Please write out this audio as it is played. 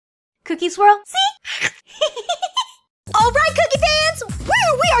Cookie Swirl? See? Alright, Cookie fans! Woo!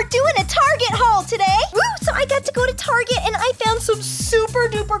 We are doing a Target haul today! Woo! So I got to go to Target and I found some super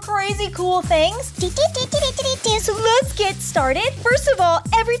duper crazy cool things. So let's get started. First of all,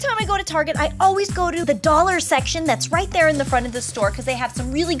 every time I go to Target, I always go to the dollar section that's right there in the front of the store because they have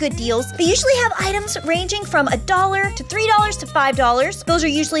some really good deals. They usually have items ranging from $1 to $3 to $5. Those are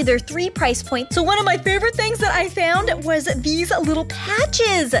usually their 3 price points. So one of my favorite things that I found was these little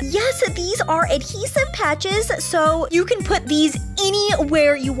patches. Yes, these are adhesive patches, so you can put these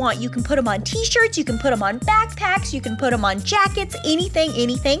anywhere you want. You can put them on t-shirts, you can put them on backpacks, you can put them on jackets,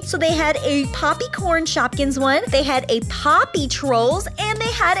 anything. So they had a Poppy Corn Shopkins one, they had a Poppy Trolls, and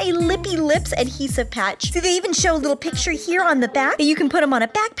they had a Lippy Lips adhesive patch. So they even show a little picture here on the back that you can put them on a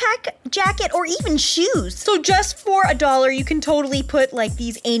backpack, jacket, or even shoes. So just for $1, you can totally put like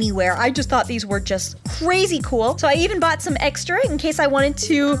these anywhere. I just thought these were just crazy cool. So I even bought some extra in case I wanted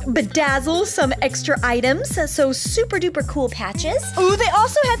to bedazzle some extra items. So super duper cool patches. Ooh, they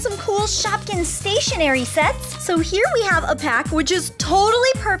also had some cool Shopkins stationery sets. So here we have a pack which is totally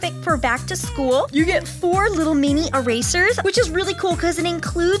perfect for back to school. You get 4 little mini erasers, which is really cool because it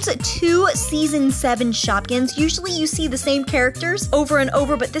includes 2 season 7 Shopkins. Usually you see the same characters over and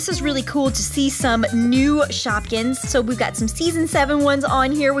over, but this is really cool to see some new Shopkins. So we've got some season 7 ones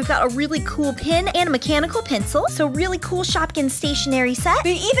on here. We've got a really cool pen and a mechanical pencil. So really cool Shopkins stationery set.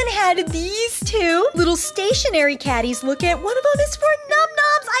 They even had these 2 little stationery caddies. Look at one of them is for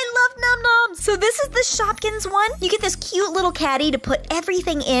Num-Noms. I love Num-Noms. So this is the Shopkins one. You get this cute little caddy to put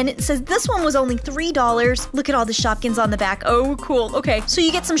everything in. It says this one was only $3. Look at all the Shopkins on the back. Oh, cool. Okay, so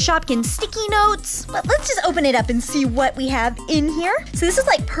you get some Shopkins sticky notes. But let's just open it up and see what we have in here. So this is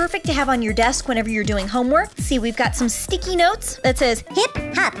like perfect to have on your desk whenever you're doing homework. See, we've got some sticky notes that says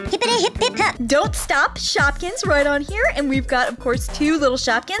hip hop, hippity hip hip hop. Don't stop Shopkins right on here. And we've got, of course, 2 little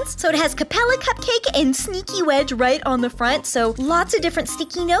Shopkins. So it has Capella Cupcake and Sneaky Wedge right on the front. So lots of different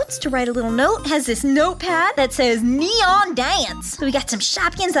sticky notes to write a little note. It has this notepad that says Neon Dance. So we got some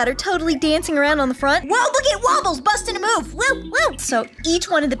Shopkins that are totally dancing around on the front. Whoa, look at Wobbles busting a move. Woo, woo. So each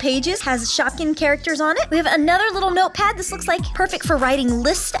one of the pages has Shopkin characters on it. We have another little notepad. This looks like perfect for writing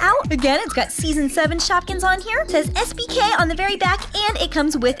lists out. Again, it's got season 7 Shopkins on here. It says SBK on the very back, and it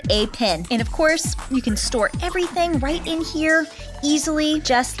comes with a pen. And of course, you can store everything right in here easily,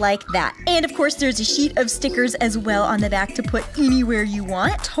 just like that. And of course, there's a sheet of stickers as well on the back to put anywhere you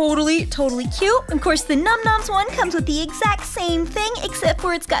want. Totally cute. Of course, the Num-Noms one comes with the exact same thing, except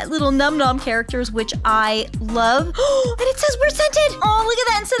for it's got little Num-Nom characters, which I love. And it says we're scented. Oh, look at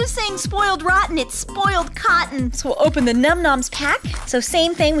that. Instead of saying spoiled rotten, it's spoiled cotton. So we'll open the Num-Noms pack. So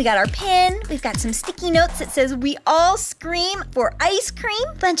same thing, we got our pen. We've got some sticky notes that says we all scream for ice cream.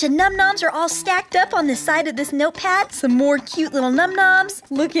 Bunch of Num-Noms are all stacked up on the side of this notepad. Some more cute little Num-Noms.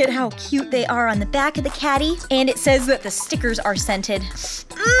 Look at how cute they are on the back of the caddy. And it says that the stickers are scented.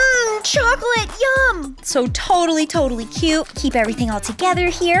 Mmm, chocolate, yum! So totally cute. Keep everything all together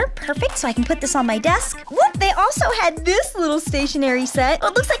here. Perfect, so I can put this on my desk. Whoop, they also had this little stationery set. Oh,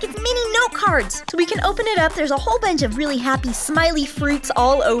 it looks like it's mini note cards. So we can open it up. There's a whole bunch of really happy smiley fruits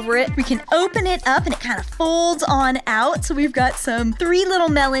all over it. We can open it up and it kind of folds on out. So we've got some 3 little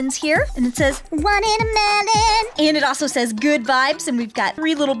melons here. And it says, 1 in a melon. And it also says good vibes. And we've got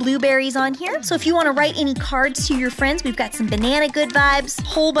 3 little blueberries on here. So if you want to write any cards to your friends, we've got some banana good vibes.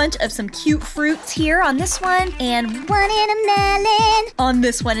 Whole bunch of some cute fruits here on this one. And 1 in a melon on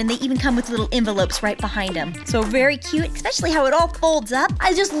this one. And they even come with little envelopes right behind them. So very cute, especially how it all folds up.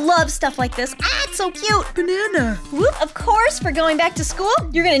 I just love stuff like this. Ah, it's so cute. Banana. Whoop. Of course, for going back to school,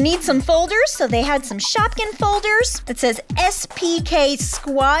 you're gonna need some folders. So they had some Shopkin folders that says SPK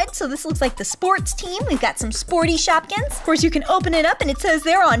Squad. So this looks like the sports team. We've got some sporty Shopkins. Of course, you can open it up and it says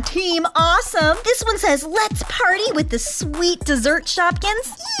they're on Team Awesome. This one says let's party with the sweet dessert Shopkins.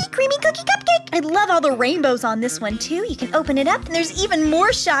 Eee, creamy cookie cupcake. I love all the rainbows on this one too. You can open it up and there's even more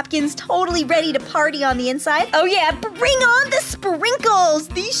Shopkins totally ready to party on the inside. Oh yeah, bring on the sprinkles.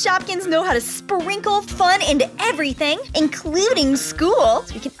 These Shopkins know how to sprinkle fun into everything, including school.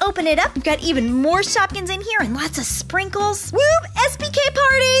 So we can open it up. We've got even more Shopkins in here and lots of sprinkles. Whoop, SPK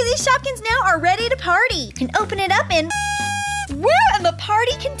party. These Shopkins now are ready to party. You can open it up and woo, and the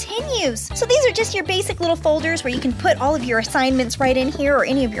party continues. So these are just your basic little folders where you can put all of your assignments right in here or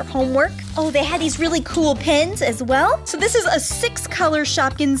any of your homework. Oh, they had these really cool pens as well. So this is a 6-color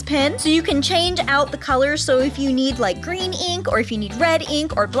Shopkins pen. So you can change out the colors. So if you need like green ink or if you need red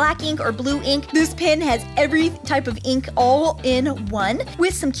ink or black ink or blue ink, this pen has every type of ink all in one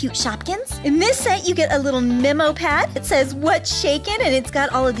with some cute Shopkins. In this set, you get a little memo pad. It says what's shaken and it's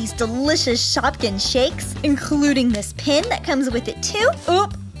got all of these delicious Shopkin shakes, including this pen that comes with it too.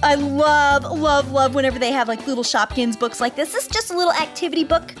 Oop. I love whenever they have like little Shopkins books like this. This is just a little activity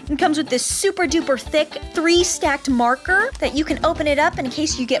book. It comes with this super duper thick 3-stacked marker that you can open it up, and in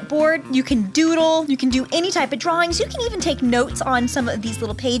case you get bored, you can doodle, you can do any type of drawings, you can even take notes on some of these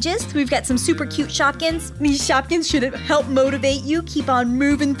little pages. So we've got some super cute Shopkins. These Shopkins should help motivate you, keep on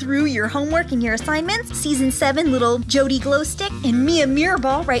moving through your homework and your assignments. Season 7, little Jody Glowstick and Mia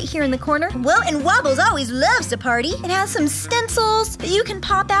Mirrorball right here in the corner. Well, and Wobbles always loves to party. It has some stencils that you can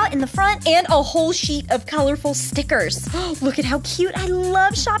pop out in the front and a whole sheet of colorful stickers. Look at how cute. I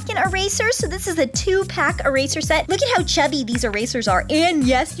love Shopkin erasers. So this is a 2-pack eraser set. Look at how chubby these erasers are. And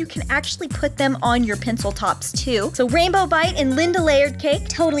yes, you can actually put them on your pencil tops too. So Rainbow Bite and Linda Layered Cake.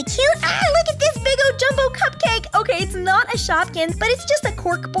 Totally cute. Ah, look at this big old jumbo cupcake. Okay, it's not a Shopkins, but it's just a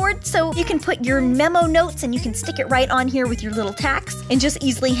cork board. So you can put your memo notes and you can stick it right on here with your little tacks and just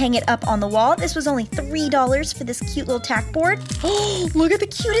easily hang it up on the wall. This was only $3 for this cute little tack board. Oh, look at the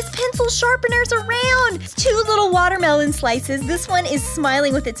cutest pencil sharpeners around. It's 2 little watermelon slices. This one is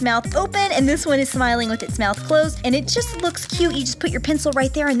smiling with its mouth open and this one is smiling with its mouth closed, and it just looks cute. You just put your pencil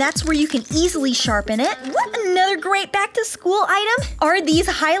right there and that's where you can easily sharpen it. What another great back to school item are these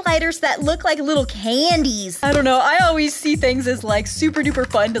highlighters that look like little candies. I don't know, I always see things as like super duper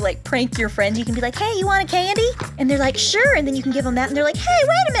fun to like prank your friends. You can be like, hey, you want a candy? And they're like, sure, and then you can give them that and they're like, hey,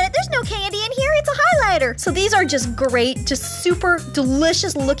 wait a minute, there's no candy in here, it's a highlighter. So these are just great, just super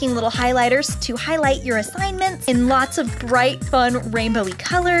delicious looking little highlighters to highlight your assignments in lots of bright, fun, rainbowy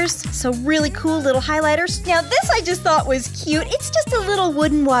colors. So really cool little highlighters. Now this I just thought was cute. It's just a little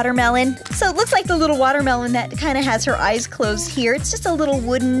wooden watermelon. So it looks like the little watermelon that kind of has her eyes closed here. It's just a little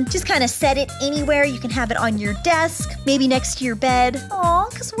wooden, just kind of set it anywhere. You can have it on your desk, maybe next to your bed. Aw,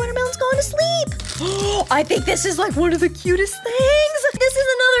 because watermelon's going to sleep. I think this is like one of the cutest things. This is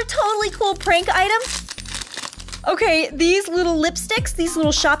another totally cool prank item. Okay, these little lipsticks, these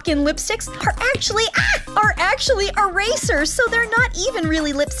little Shopkin lipsticks are actually erasers. So they're not even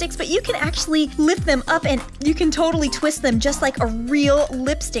really lipsticks, but you can actually lift them up and you can totally twist them just like a real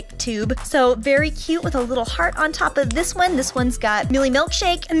lipstick tube. So very cute with a little heart on top of this one. This one's got Millie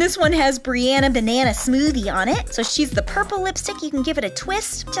Milkshake and this one has Brianna Banana Smoothie on it. So she's the purple lipstick. You can give it a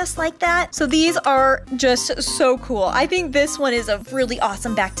twist just like that. So these are just so cool. I think this one is a really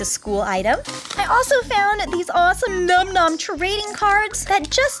awesome back to school item. I also found these awesome Num Nom trading cards that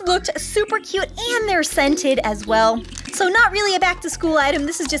just looked super cute and they're scented as well. So not really a back to school item,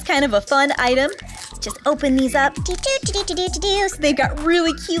 this is just kind of a fun item. Just open these up. So they've got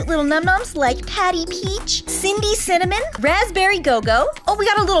really cute little Num Noms like Patty Peach, Cindy Cinnamon, Raspberry Go-Go. Oh, we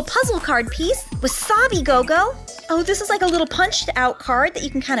got a little puzzle card piece, Wasabi Go-Go. Oh, this is like a little punched out card that you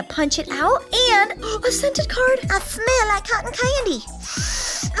can kind of punch it out. And a scented card. I smell like cotton candy.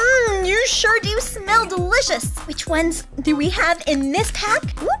 You sure do smell delicious. Which ones do we have in this pack?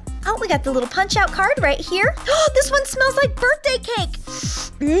 Whoop. Oh, we got the little punch out card right here. Oh, this one smells like birthday cake.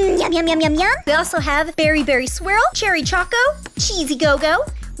 Yum, yum, yum, yum, yum. We also have Berry Berry Swirl, Cherry Choco, Cheesy Go-Go,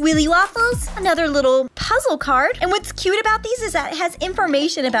 Willy Waffles, another little puzzle card. And what's cute about these is that it has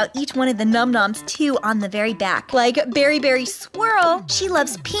information about each one of the Num Noms too on the very back. Like Berry Berry Swirl, she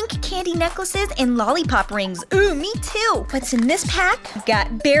loves pink candy necklaces and lollipop rings. Ooh, me too. What's in this pack? We've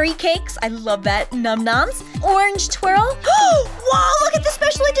got berry cakes. I love that. Num Noms. Orange Twirl. Whoa, look at the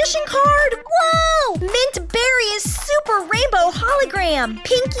special edition card. Whoa! Mint Berry is super rainbow hologram.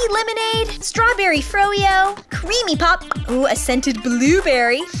 Pinky Lemonade. Strawberry Froyo. Creamy Pop. Ooh, a scented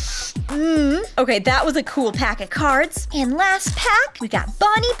blueberry. Okay, that was a cool pack of cards. And last pack, we got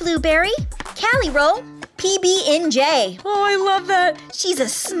Bonnie Blueberry, Callie Roll, PB&J. Oh, I love that. She's a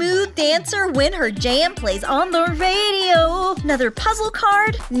smooth dancer when her jam plays on the radio. Another puzzle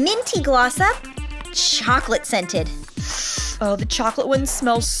card, Minty Gloss Up, chocolate scented. Oh, the chocolate one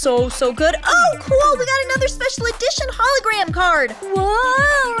smells so good. Oh, cool, we got another special edition hologram card.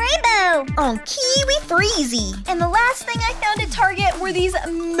 Whoa, rainbow. On Kiwi Freezy. And the last thing I found at Target were these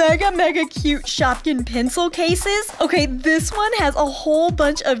mega cute Shopkin pencil cases. Okay, this one has a whole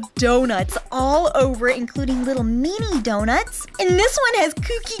bunch of donuts all over it, including little mini donuts. And this one has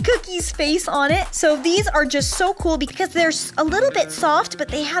Cookie's face on it. So these are just so cool because they're a little bit soft, but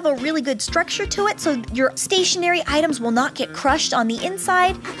they have a really good structure to it. So your stationary items will not get crushed on the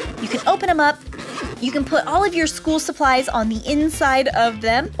inside. You can open them up. You can put all of your school supplies on the inside of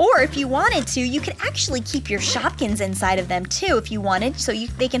them. Or if you wanted to, you could actually keep your Shopkins inside of them too if you wanted. So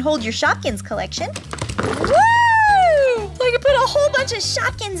they can hold your Shopkins collection. Woo! Look I can put a whole bunch of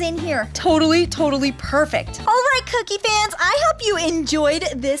Shopkins in here. Totally perfect. All right, Cookie fans, I hope you enjoyed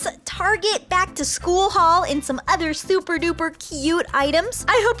this Target back to school haul and some other super duper cute items.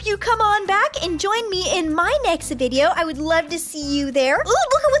 I hope you come on back and join me in my next video. I would love to see you there. Ooh,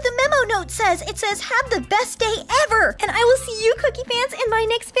 look at what the memo note says. It says, have the best day ever. And I will see you, Cookie fans, in my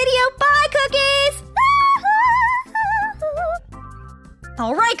next video. Bye, cookies!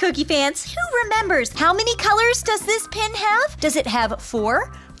 All right, Cookie fans, who remembers? How many colors does this pen have? Does it have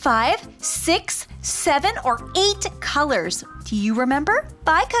 4, 5, 6, 7, or 8 colors? Do you remember?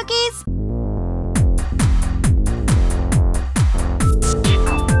 Bye, cookies!